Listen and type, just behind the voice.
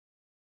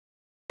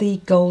the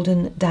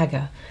Golden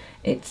Dagger.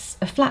 It's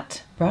a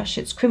flat brush,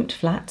 it's crimped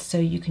flat, so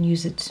you can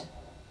use it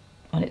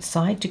on its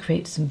side to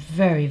create some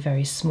very,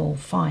 very small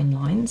fine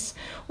lines,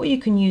 or you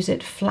can use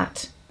it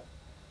flat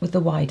with the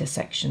wider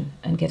section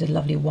and get a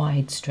lovely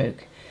wide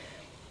stroke.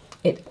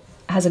 It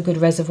has a good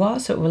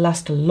reservoir, so it will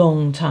last a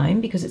long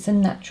time because it's a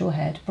natural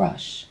head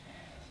brush.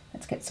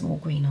 Let's get some more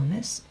green on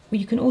this. Well,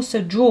 you can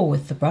also draw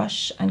with the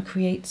brush and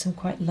create some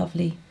quite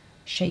lovely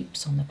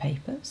shapes on the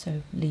paper,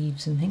 so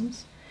leaves and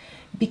things.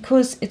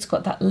 Because it's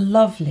got that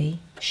lovely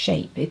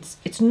shape,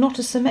 it's not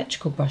a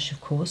symmetrical brush,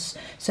 of course,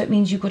 so it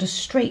means you've got a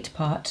straight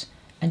part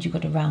and you've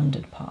got a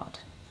rounded part.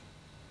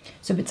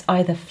 So it's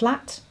either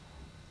flat,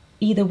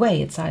 either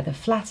way, it's either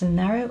flat and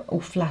narrow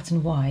or flat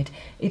and wide.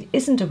 It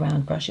isn't a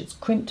round brush, it's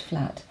crimped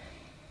flat.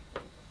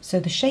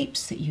 So the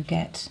shapes that you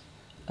get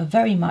are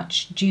very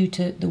much due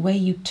to the way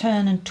you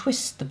turn and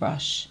twist the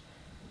brush.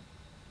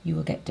 You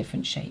will get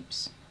different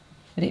shapes.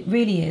 But it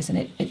really is, and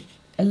it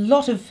a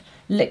lot of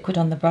liquid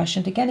on the brush,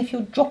 and again, if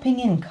you're dropping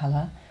in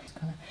colour,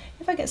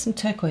 if I get some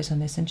turquoise on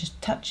this and just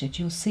touch it,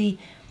 you'll see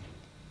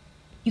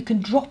you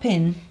can drop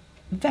in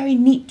very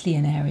neatly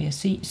in areas,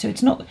 so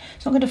it's not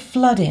going to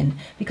flood in.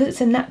 Because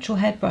it's a natural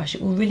head brush,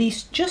 it will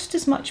release just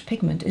as much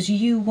pigment as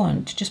you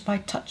want just by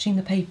touching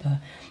the paper.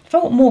 If I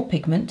want more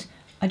pigment,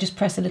 I just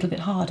press a little bit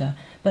harder,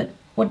 but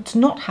what's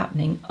not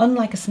happening,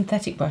 unlike a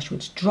synthetic brush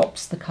which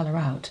drops the colour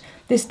out,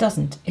 this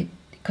doesn't, it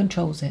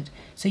controls it,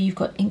 so you've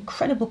got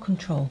incredible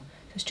control.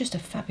 It's just a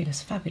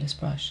fabulous, fabulous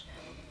brush.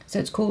 So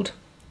it's called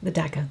the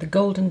Dagger, the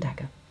Golden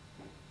Dagger.